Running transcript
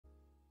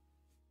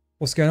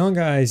What's going on,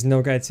 guys?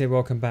 NealGuides here.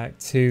 Welcome back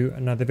to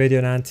another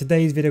video. Now in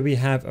today's video we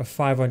have a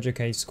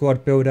 500k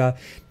squad builder.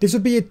 This will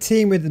be a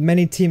team with as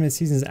many team and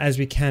seasons as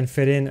we can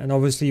fit in, and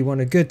obviously you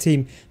want a good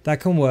team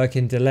that can work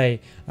in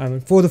delay.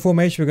 For the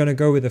formation we're going to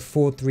go with a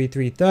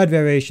 4-3-3 third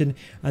variation,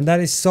 and that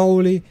is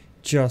solely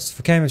just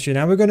for chemistry.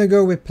 Now we're going to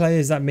go with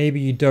players that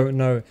maybe you don't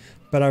know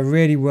but are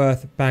really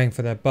worth bang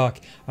for their buck.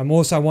 I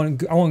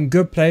want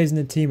good players in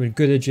the team with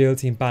good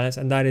agility and balance,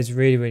 and that is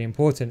really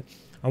important.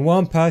 And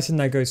one person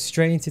that goes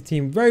straight into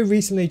team very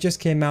recently, just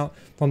came out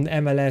from the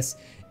MLS,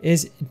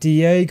 is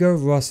Diego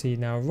Rossi.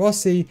 Now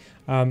Rossi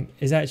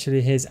is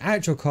actually his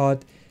actual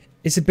card.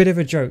 It's a bit of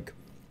a joke.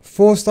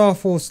 4-star,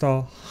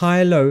 4-star,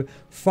 high-low,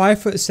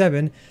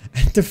 5'7",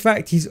 and the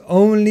fact he's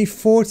only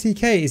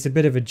 40k is a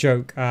bit of a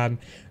joke. A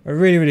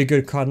really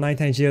good card,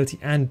 99 agility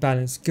and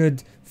balance,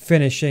 good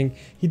finishing.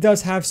 He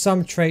does have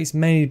some traits,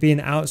 mainly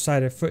being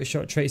outside of foot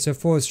shot trait. So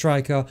for a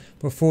striker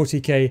for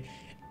 40k,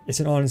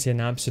 it's honestly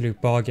an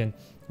absolute bargain.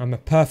 I'm a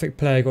perfect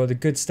player, got the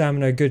good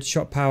stamina, good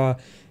shot power,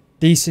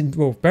 decent,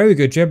 well, very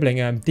good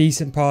dribbling,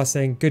 decent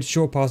passing, good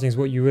short passing is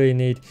what you really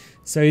need.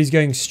 So he's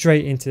going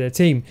straight into the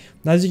team.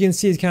 Now, as you can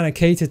see, it's kind of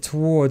catered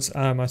towards,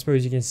 I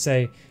suppose you can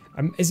say,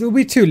 it will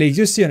be two leagues.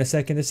 You'll see in a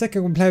second. The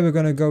second player we're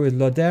going to go with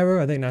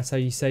Lodero. I think that's how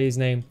you say his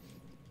name.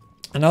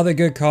 Another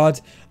good card.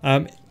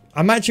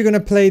 I'm actually going to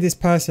play this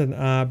person.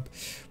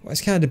 Well,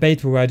 it's kind of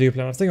debatable where I do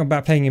play him. I was thinking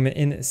about playing him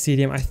in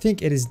CDM. I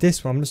think it is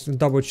this one. I'm just going to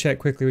double check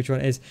quickly which one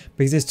it is,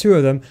 because there's two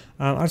of them.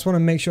 I just want to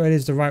make sure it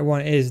is the right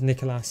one. It is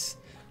Nicolas.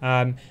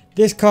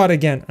 This card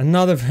again,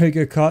 another very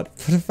good card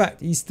for the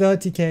fact he's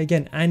 30k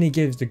again, and he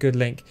gives the good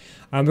link.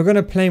 We're going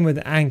to play him with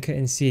Anchor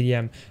in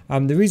CDM.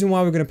 The reason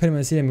why we're going to put him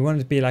in CDM, we want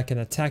it to be like an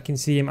attacking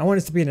CDM. I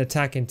want it to be an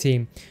attacking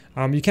team.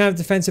 You can have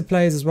defensive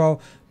players as well,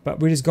 but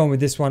we're just going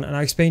with this one, and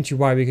I'll explain to you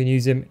why we can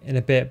use him in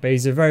a bit. But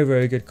he's a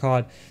very good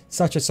card,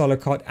 such a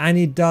solid card, and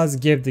he does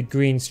give the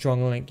green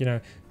strong link. You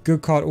know,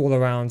 good card all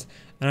around.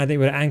 And I think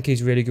with Anchor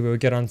he's really good. We'll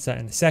get on to that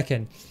in a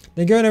second.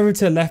 Then going over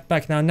to the left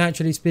back now.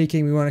 Naturally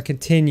speaking, we want to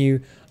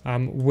continue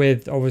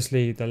with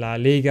obviously the La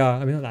Liga.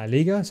 I mean, not La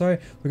Liga. Sorry,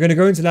 we're going to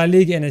go into La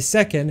Liga in a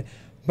second,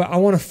 but I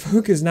want to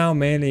focus now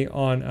mainly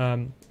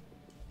on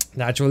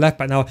the actual left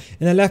back. Now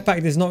in the left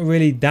back, there's not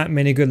really that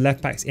many good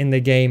left backs in the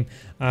game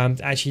to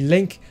actually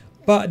link.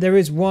 But there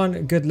is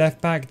one good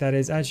left back that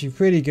is actually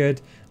pretty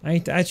good. I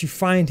need to actually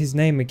find his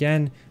name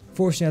again.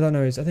 Fortunately, I don't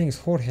know. I think it's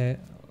Jorge.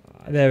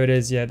 There it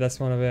is. Yeah, that's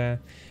one of the...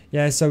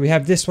 Yeah, so we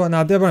have this one.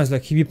 Now, the other one is,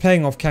 look, he'd be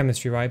playing off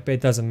chemistry, right? But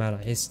it doesn't matter.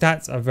 His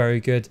stats are very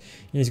good.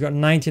 He's got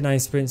 99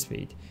 sprint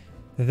speed.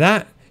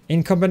 That,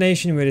 in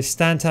combination with his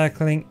stand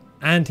tackling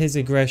and his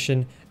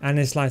aggression and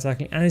his slide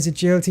tackling and his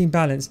agility and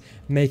balance,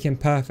 make him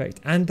perfect.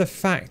 And the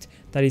fact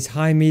that he's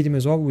high medium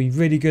as well will be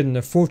really good in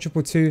the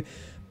 4-2-2.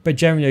 But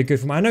generally a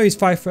good form. I know he's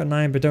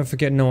 5'9", but don't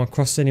forget no one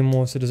crosses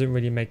anymore, so it doesn't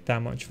really make that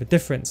much of a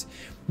difference.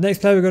 The next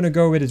player we're going to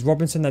go with is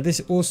Robinson. Now this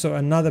is also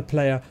another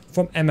player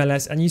from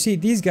MLS, and you see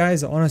these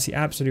guys are honestly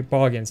absolute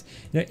bargains.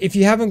 You know, if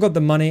you haven't got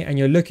the money and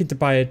you're looking to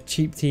buy a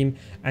cheap team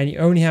and you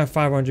only have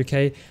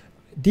 500k,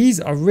 these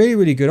are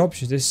really good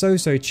options. They're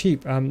so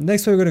cheap.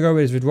 Next player we're going to go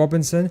with is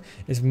Robinson.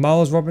 It's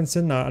Miles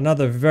Robinson. Now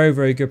another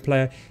very good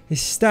player. His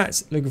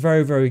stats look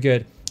very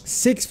good.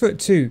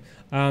 6'2".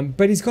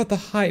 But he's got the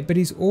height, but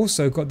he's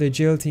also got the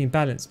agility and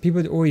balance.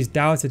 People always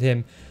doubted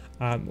him.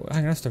 Hang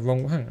on, that's the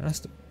wrong one.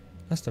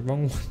 That's the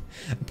wrong one.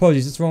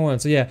 Apologies, it's the wrong one.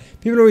 So yeah,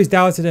 people always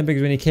doubted him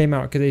because when he came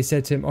out, because they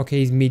said to him, okay,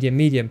 he's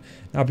medium.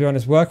 Now, I'll be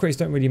honest, work rates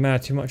don't really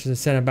matter too much as a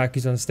centre back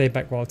who's on stay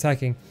back while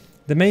attacking.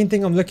 The main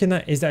thing I'm looking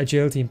at is that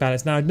agility and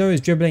balance. Now I know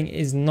his dribbling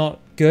is not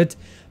good,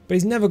 but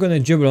he's never going to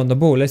dribble on the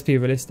ball, let's be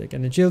realistic.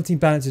 And agility and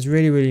balance is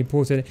really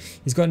important.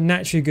 He's got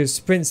naturally good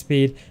sprint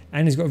speed,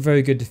 and he's got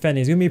very good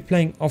defending. He's going to be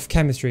playing off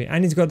chemistry,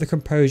 and he's got the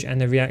composure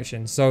and the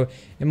reaction. So,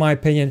 in my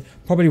opinion,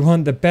 probably one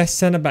of the best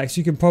centre-backs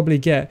you can probably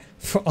get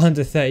for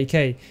under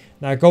 30k.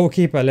 Now,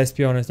 goalkeeper, let's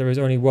be honest, there is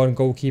only one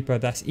goalkeeper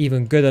that's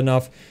even good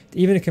enough to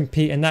even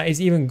compete, and that is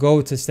even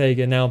Gold ter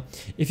Stegen. Now,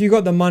 if you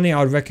got the money,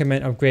 I would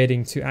recommend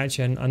upgrading to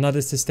actually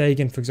another ter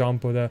Stegen, for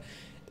example, the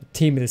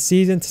team of the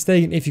season ter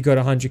Stegen, if you got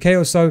 100k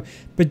or so.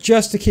 But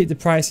just to keep the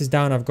prices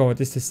down, I've gone with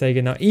this ter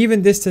Stegen. Now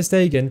even this ter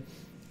Stegen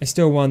is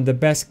still one of the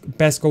best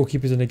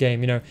goalkeepers in the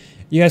game. You know,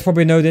 you guys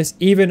probably know this.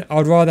 Even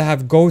I'd rather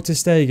have Gold ter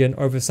Stegen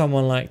over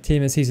someone like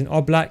team of the season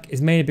Oblak.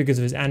 Is mainly because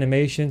of his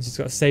animations. He's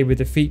got save with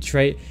the feet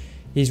trait.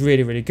 He's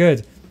really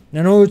good. Now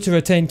in order to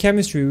retain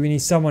chemistry, we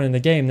need someone in the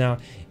game. Now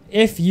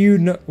if you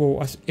know,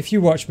 well, if you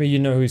watch me, you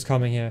know who's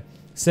coming here.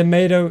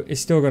 Semedo is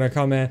still going to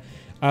come here.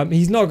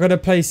 He's not going to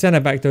play centre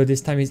back though this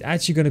time. He's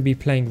actually going to be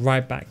playing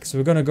right back. So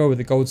we're going to go with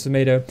the gold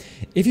Semedo.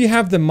 If you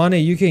have the money,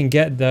 you can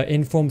get the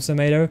informed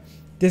Semedo.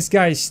 This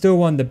guy is still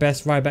one of the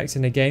best right backs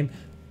in the game.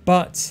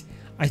 But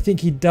I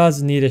think he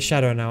does need a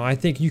shadow now. I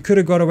think you could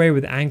have got away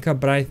with Anchor,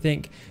 but I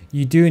think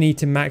you do need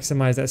to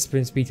maximize that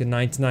sprint speed to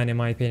 99 in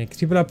my opinion. Because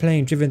people are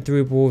playing driven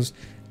through balls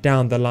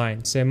down the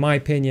line. So in my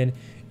opinion,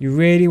 you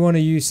really want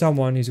to use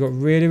someone who's got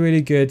really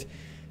good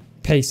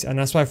pace, and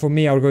that's why for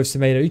me I would go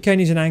Semedo. You can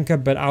use an Anchor,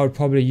 but I would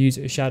probably use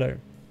a shadow.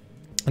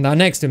 And now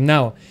next to him,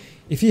 now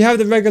if you have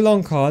the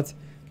Regalon card,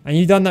 and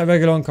you've done that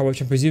Reguilon card,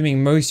 which I'm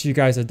presuming most of you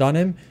guys have done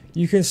him,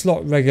 you can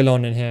slot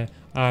Reguilon in here.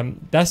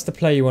 That's the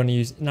player you want to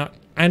use. Now,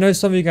 I know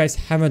some of you guys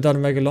haven't done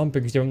Reguilon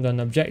because you haven't done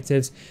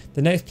objectives.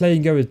 The next player you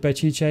can go with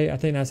Bechiche. I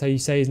think that's how you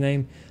say his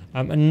name.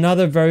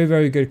 Another very,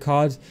 very good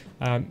card.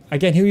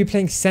 Again, he'll be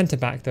playing centre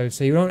back though,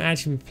 so he won't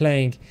actually be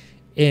playing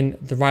in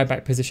the right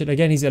back position.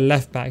 Again, he's a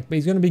left back, but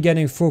he's going to be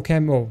getting full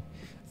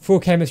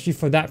chemistry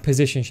for that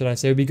position, should I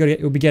say.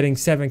 He'll be getting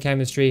 7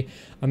 chemistry.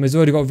 He's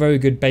already got very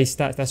good base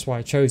stats. That's why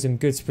I chose him.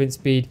 Good sprint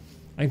speed.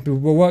 I think it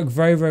will work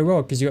very, very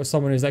well because you've got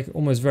someone who's like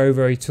almost very,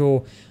 very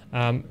tall,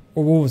 or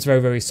almost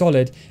very, very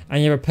solid,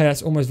 and you have a player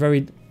that's almost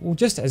very, well,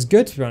 just as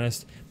good, to be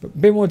honest, but a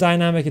bit more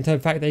dynamic in terms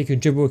of the fact that he can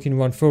dribble, he can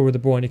run forward with the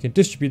ball, and he can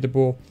distribute the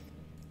ball.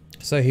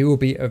 So he will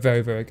be a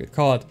very, very good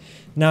card.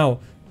 Now,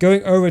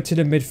 going over to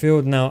the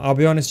midfield. Now, I'll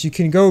be honest, you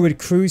can go with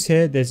Cruz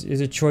here. There's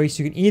a choice.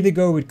 You can either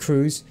go with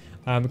Cruz.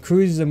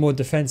 Cruz is a more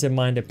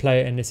defensive-minded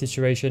player in this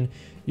situation.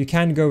 You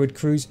can go with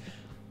Cruz.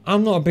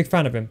 I'm not a big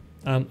fan of him.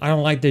 I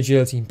don't like the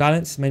agility and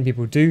balance. Many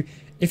people do.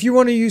 If you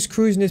want to use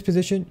Cruz in this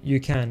position, you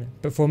can.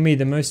 But for me,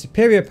 the most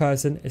superior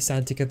person is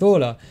Santi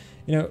Cazorla.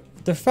 You know,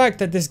 the fact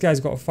that this guy's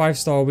got a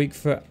 5-star weak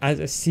foot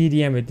as a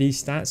CDM with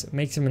these stats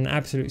makes him an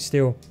absolute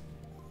steal.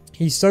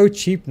 He's so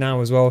cheap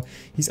now as well.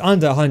 He's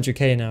under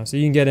 100k now, so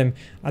you can get him.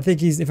 I think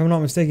he's, if I'm not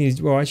mistaken,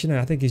 he's, well, actually no,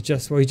 I think he's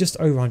just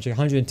over 100,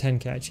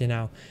 110k actually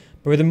now.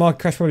 But with the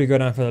market crash, probably go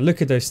down further.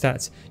 Look at those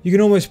stats. You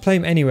can almost play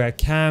him anywhere.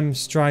 Cam,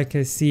 striker,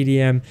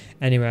 CDM,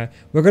 anywhere.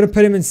 We're going to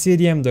put him in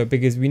CDM though,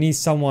 because we need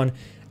someone.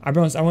 I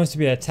want to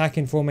be an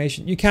attacking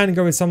formation. You can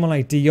go with someone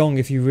like De Jong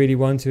if you really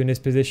want to in this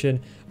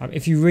position.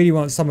 If you really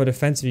want someone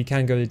defensive, you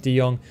can go with De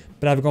Jong.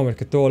 But I've gone with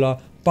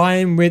Cazorla. Buy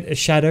him with a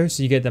shadow,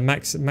 so you get the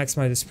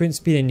maximize the sprint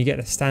speed, and you get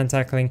the stand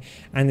tackling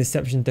and the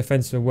deception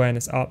defensive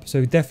awareness up.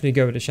 So definitely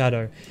go with a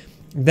shadow.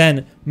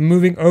 Then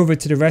moving over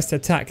to the rest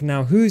attack.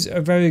 Now, who's a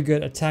very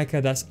good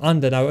attacker that's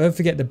under? Now, don't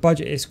forget the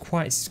budget is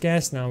quite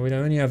scarce now. We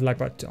only have like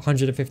about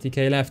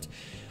 150k left.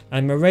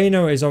 And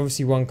Moreno is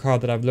obviously one card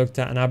that I've looked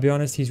at, and I'll be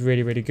honest, he's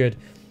really, really good.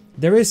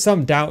 There is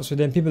some doubts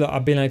with him. People that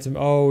have been like,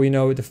 oh, you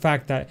know, the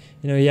fact that,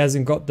 you know, he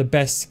hasn't got the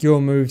best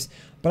skill moves.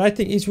 But I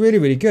think he's really,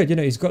 really good. You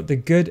know, he's got the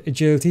good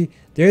agility.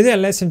 The only thing that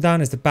lets him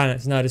down is the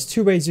balance. Now, there's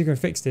 2 ways you can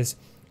fix this.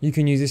 You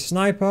can use his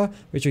sniper,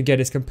 which will get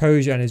his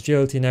composure and his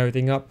agility and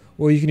everything up,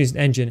 or you can use an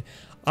engine.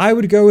 I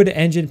would go with the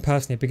engine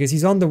personally because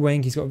he's on the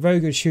wing. He's got very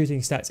good shooting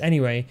stats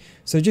anyway.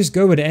 So just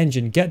go with the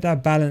engine. Get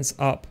that balance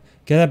up.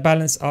 Get that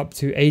balance up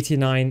to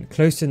 89,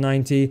 close to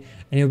 90,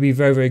 and he'll be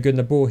very, very good in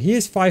the ball. He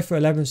is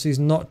 5'11", so he's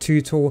not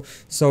too tall.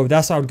 So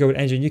that's how I would go with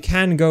engine. You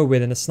can go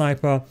with a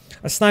sniper.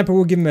 A sniper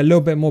will give him a little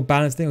bit more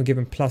balance. I think it'll give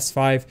him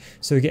 +5,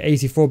 so you get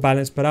 84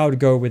 balance. But I would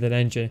go with an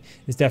engine.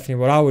 It's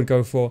definitely what I would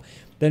go for.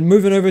 Then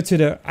moving over to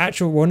the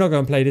actual, we're not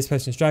going to play this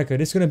person striker.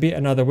 This is going to be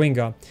another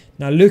winger.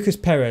 Now, Lucas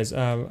Perez,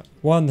 actually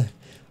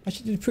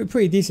did a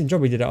pretty decent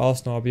job he did at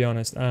Arsenal, I'll be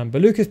honest.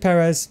 But Lucas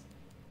Perez,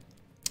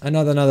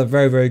 another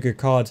very, very good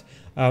card.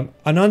 An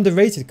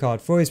underrated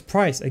card for his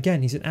price.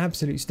 Again, he's an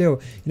absolute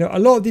steal. You know, a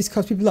lot of these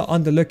cards, people are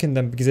underlooking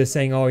them because they're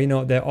saying, oh, you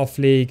know, they're off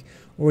league,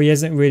 or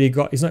he's not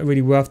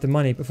really worth the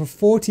money. But for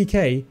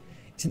 40k,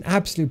 it's an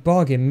absolute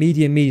bargain.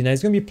 Medium. Now,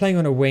 he's going to be playing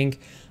on a wing.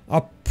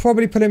 I'll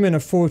probably put him in a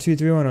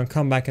 4-2-3-1 and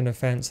come back in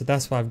defense. So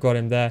that's why I've got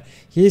him there.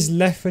 He is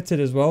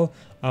left-footed as well.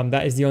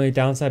 That is the only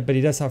downside, but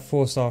he does have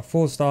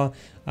 4-star,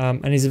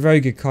 and he's a very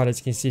good card. As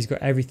you can see, he's got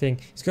everything.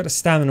 He's got a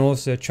stamina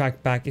also,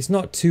 track back. It's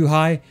not too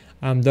high,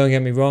 don't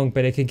get me wrong,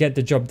 but it can get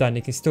the job done.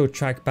 It can still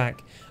track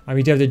back.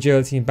 We do have the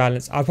agility and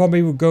balance. I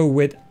probably would go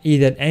with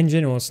either an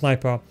engine or a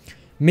sniper.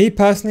 Me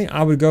personally,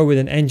 I would go with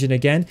an engine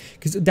again,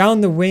 because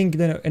down the wing,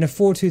 in a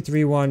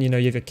 4-2-3-1, you know,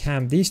 you have a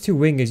Cam. These 2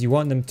 wingers, you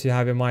want them to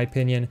have, in my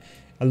opinion,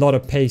 a lot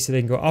of pace so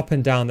they can go up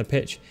and down the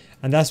pitch.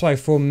 And that's why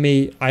for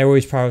me, I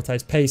always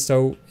prioritize pace.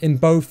 So in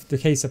both the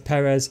case of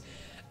Perez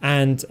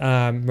and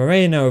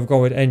Moreno, I've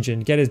gone with engine.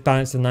 Get his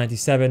balance to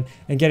 97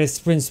 and get his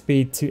sprint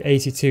speed to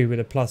 82 with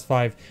a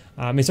 +5.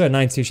 Sorry,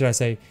 92 should I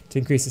say, to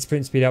increase the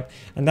sprint speed up.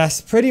 And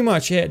that's pretty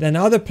much it. Then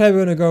the other player we're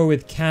going to go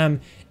with Cam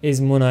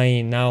is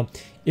Munayin. Now,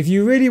 if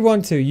you really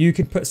want to, you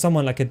could put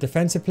someone like a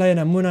defensive player.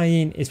 Now,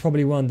 Munayin is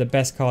probably one of the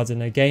best cards in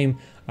the game.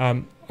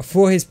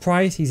 For his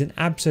price, he's an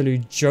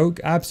absolute joke,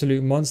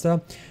 absolute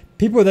monster.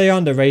 People, they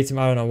underrate him,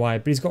 I don't know why,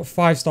 but he's got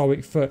 5-star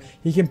weak foot.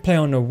 He can play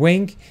on the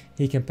wing,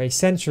 he can play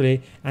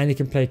centrally, and he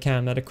can play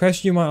Cam. Now, the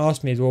question you might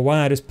ask me is, well, why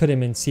not just put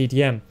him in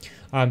CDM?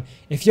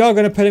 If you're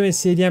going to put him in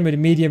CDM with a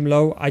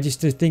medium-low, I just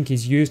think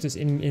he's useless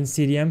in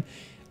CDM.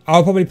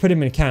 I'll probably put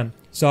him in Cam.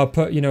 So I'll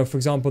put, you know, for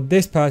example,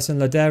 this person,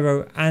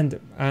 Ladero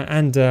and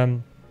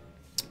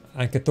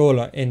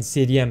Cazorla in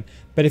CDM.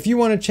 But if you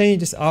want to change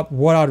this up,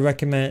 what I'd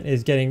recommend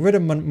is getting rid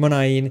of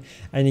Munayin,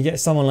 and you get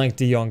someone like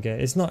De Jong here.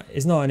 It's not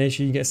an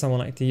issue. You get someone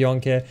like De Jong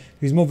here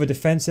who's more of a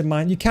defensive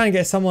mind. You can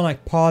get someone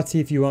like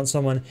Partey if you want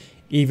someone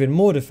even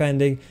more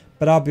defending.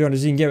 But I'll be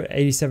honest, you can get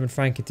 87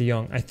 Frankie De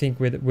Jong. I think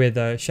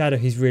with Shadow,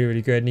 he's really,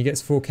 really good, and he gets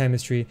full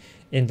chemistry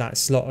in that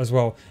slot as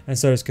well. And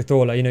so does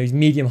Cazorla. You know, he's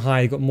medium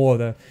high. He's got more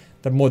of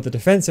the more the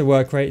defensive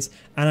work rates.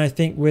 And I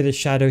think with a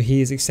shadow,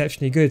 he is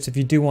exceptionally good. So if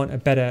you do want a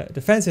better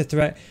defensive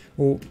threat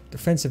or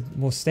defensive,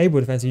 more stable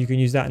defensive, you can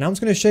use that. Now I'm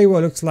just going to show you what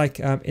it looks like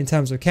in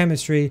terms of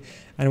chemistry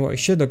and what it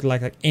should look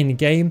like in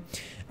game.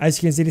 As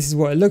you can see, this is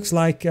what it looks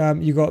like.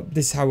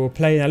 This is how we'll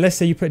play. Now let's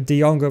say you put De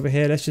Jong over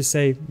here. Let's just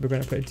say we're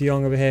going to put De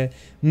Jong over here.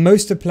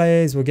 Most of the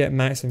players will get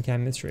maximum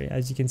chemistry.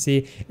 As you can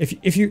see,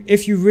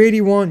 if you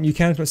really want, you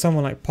can put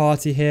someone like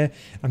Partey here,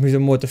 who's a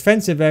more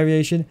defensive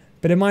variation.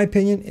 But in my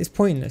opinion, it's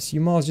pointless.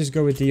 You might as well just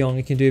go with De Jong.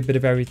 You can do a bit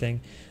of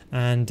everything.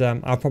 And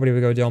I'll probably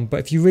go De Jong.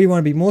 But if you really want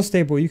to be more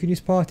stable, you can use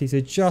Partey.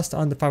 So just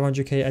under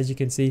 500k, as you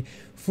can see,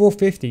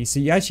 450. So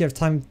you actually have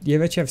time.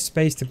 You actually have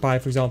space to buy,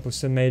 for example,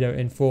 Semedo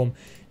in form.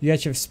 You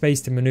actually have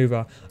space to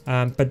maneuver.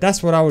 But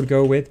that's what I would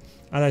go with.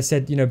 As I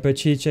said, you know,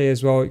 Berchiche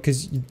as well,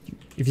 because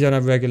if you don't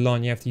have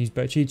Reguilon, you have to use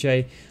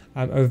Berchiche.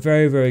 A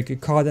very, very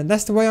good card, and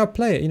that's the way I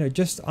play it. You know,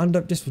 just around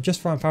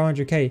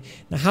 500k.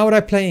 Now, how would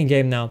I play in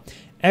game now?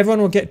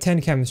 Everyone will get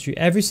 10 chemistry.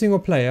 Every single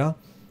player,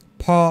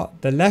 par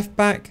the left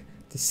back,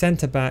 the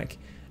centre back,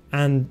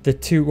 and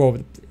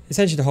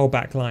essentially the whole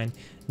back line.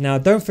 Now,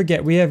 don't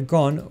forget, we have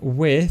gone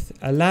with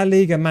a La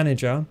Liga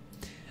manager,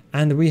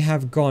 and we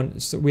have gone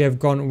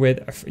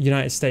with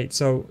United States.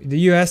 So the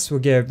US will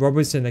give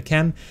Robertson a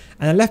chem,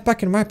 and a left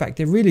back and right back,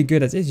 they're really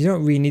good as is. You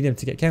don't really need them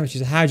to get chemistry.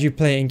 So how do you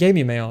play it in game,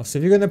 you may ask? So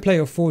if you're going to play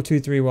a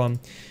 4-2-3-1,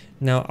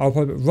 now I'll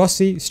probably put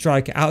Rossi,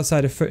 striker,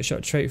 outside of foot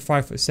shot trait,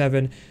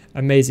 5'7",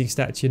 amazing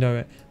stats, you know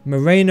it.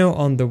 Moreno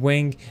on the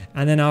wing,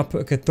 and then I'll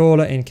put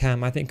Cazorla in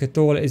cam. I think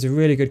Cazorla is a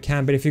really good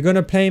cam, but if you're going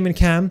to play him in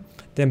cam,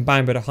 then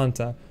bang with a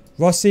Hunter.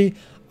 Rossi,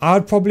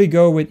 I'd probably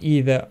go with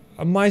either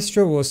a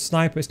Maestro or a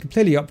Sniper. It's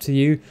completely up to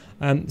you.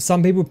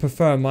 Some people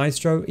prefer a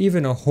Maestro,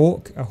 even a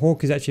Hawk. A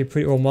Hawk is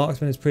actually or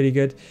Marksman is pretty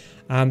good.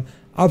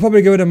 I'll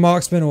probably go with a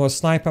Marksman or a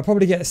Sniper. I'll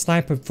probably get a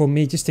Sniper for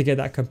me just to get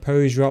that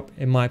composure up,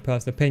 in my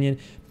personal opinion.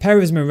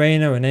 Perez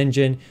Moreno, an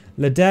engine.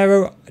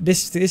 Ladero,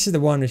 this is the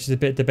one which is a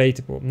bit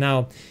debatable.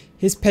 Now,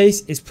 his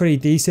pace is pretty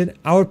decent.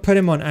 I would put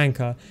him on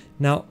anchor.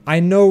 Now, I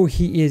know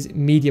he is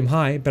medium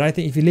high, but I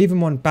think if you leave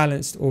him on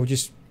balanced or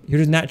just he'll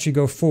just naturally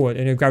go forward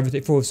and he'll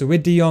gravitate forward. So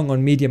with De Jong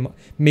on medium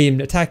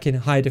attacking,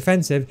 high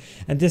defensive,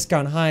 and this guy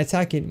on high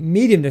attacking,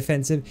 medium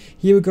defensive,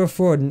 he would go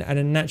forward and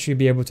then naturally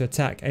be able to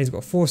attack. And he's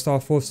got 4-star,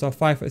 4-star,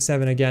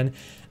 5'7" again,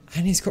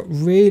 and he's got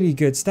really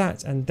good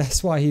stats, and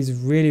that's why he's a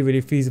really,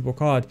 really feasible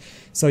card.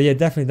 So yeah,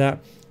 definitely that.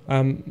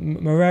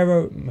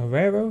 Morero.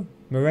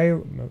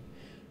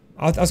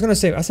 I was going to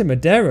say, I said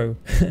Madero.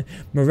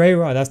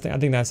 Moreira, I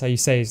think that's how you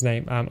say his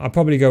name. I'll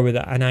probably go with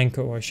an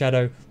anchor or a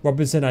shadow.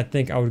 Robinson, I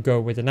think I would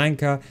go with an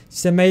anchor.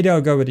 Semedo,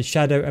 I'll go with a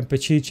shadow. And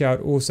Pachicha, I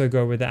would also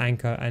go with the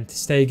anchor. And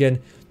Stegen,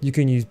 you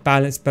can use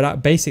balance,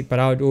 but basic, but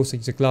I would also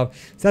use a glove.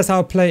 So that's how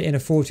I'll play in a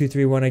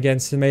 4-2-3-1 again.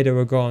 Semedo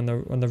will go on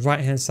the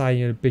right-hand side,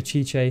 you know,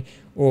 Pachicha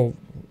or,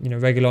 you know,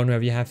 Reguilon,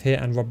 whoever you have here,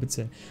 and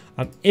Robertson.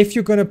 If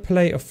you're going to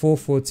play a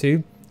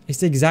 4-4-2, it's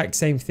the exact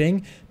same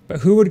thing.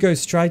 But who would go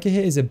striker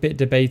here is a bit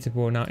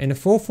debatable. Now, in a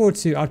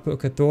 4-4-2, I'd put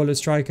Cazorla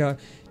striker,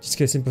 just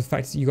because simple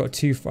fact you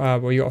got you got a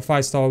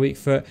 5-star weak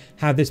foot.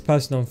 Have this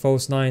person on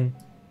false 9,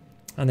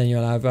 and then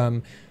you'll have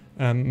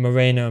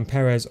Moreno and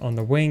Perez on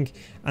the wing.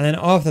 And then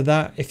after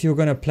that, if you're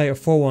going to play a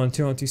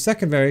 4-1-2-1-2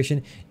 second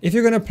variation, if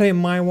you're going to play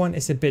my one,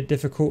 it's a bit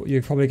difficult.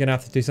 You're probably going to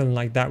have to do something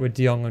like that with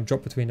De Jong and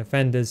drop between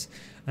defenders.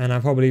 And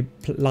I'll probably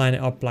line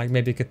it up like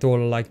maybe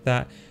Cazorla like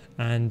that,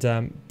 and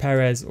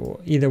Perez, or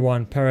either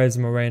one, Perez,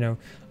 Moreno.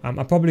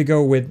 I'll probably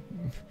go with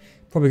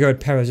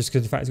Perez just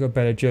because the fact he's got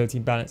better agility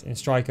and balance in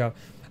striker.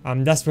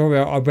 That's probably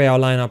where I'll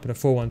line up in a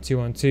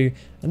 4-1-2-1-2,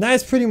 and that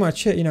is pretty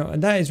much it, you know.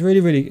 And that is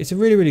it's a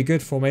really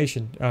good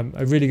formation.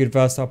 A really good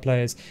versatile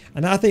players,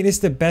 and I think this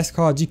is the best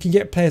cards. You can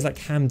get players like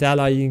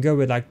Hamdallah. You can go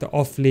with like the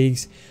off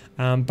leagues,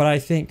 but I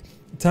think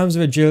in terms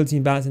of agility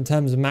and balance, in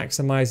terms of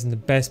maximizing the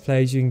best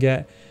players you can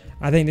get,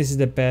 I think this is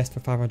the best for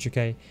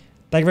 500k.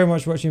 Thank you very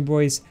much for watching,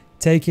 boys.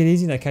 Take it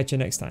easy, and I'll catch you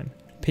next time.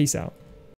 Peace out.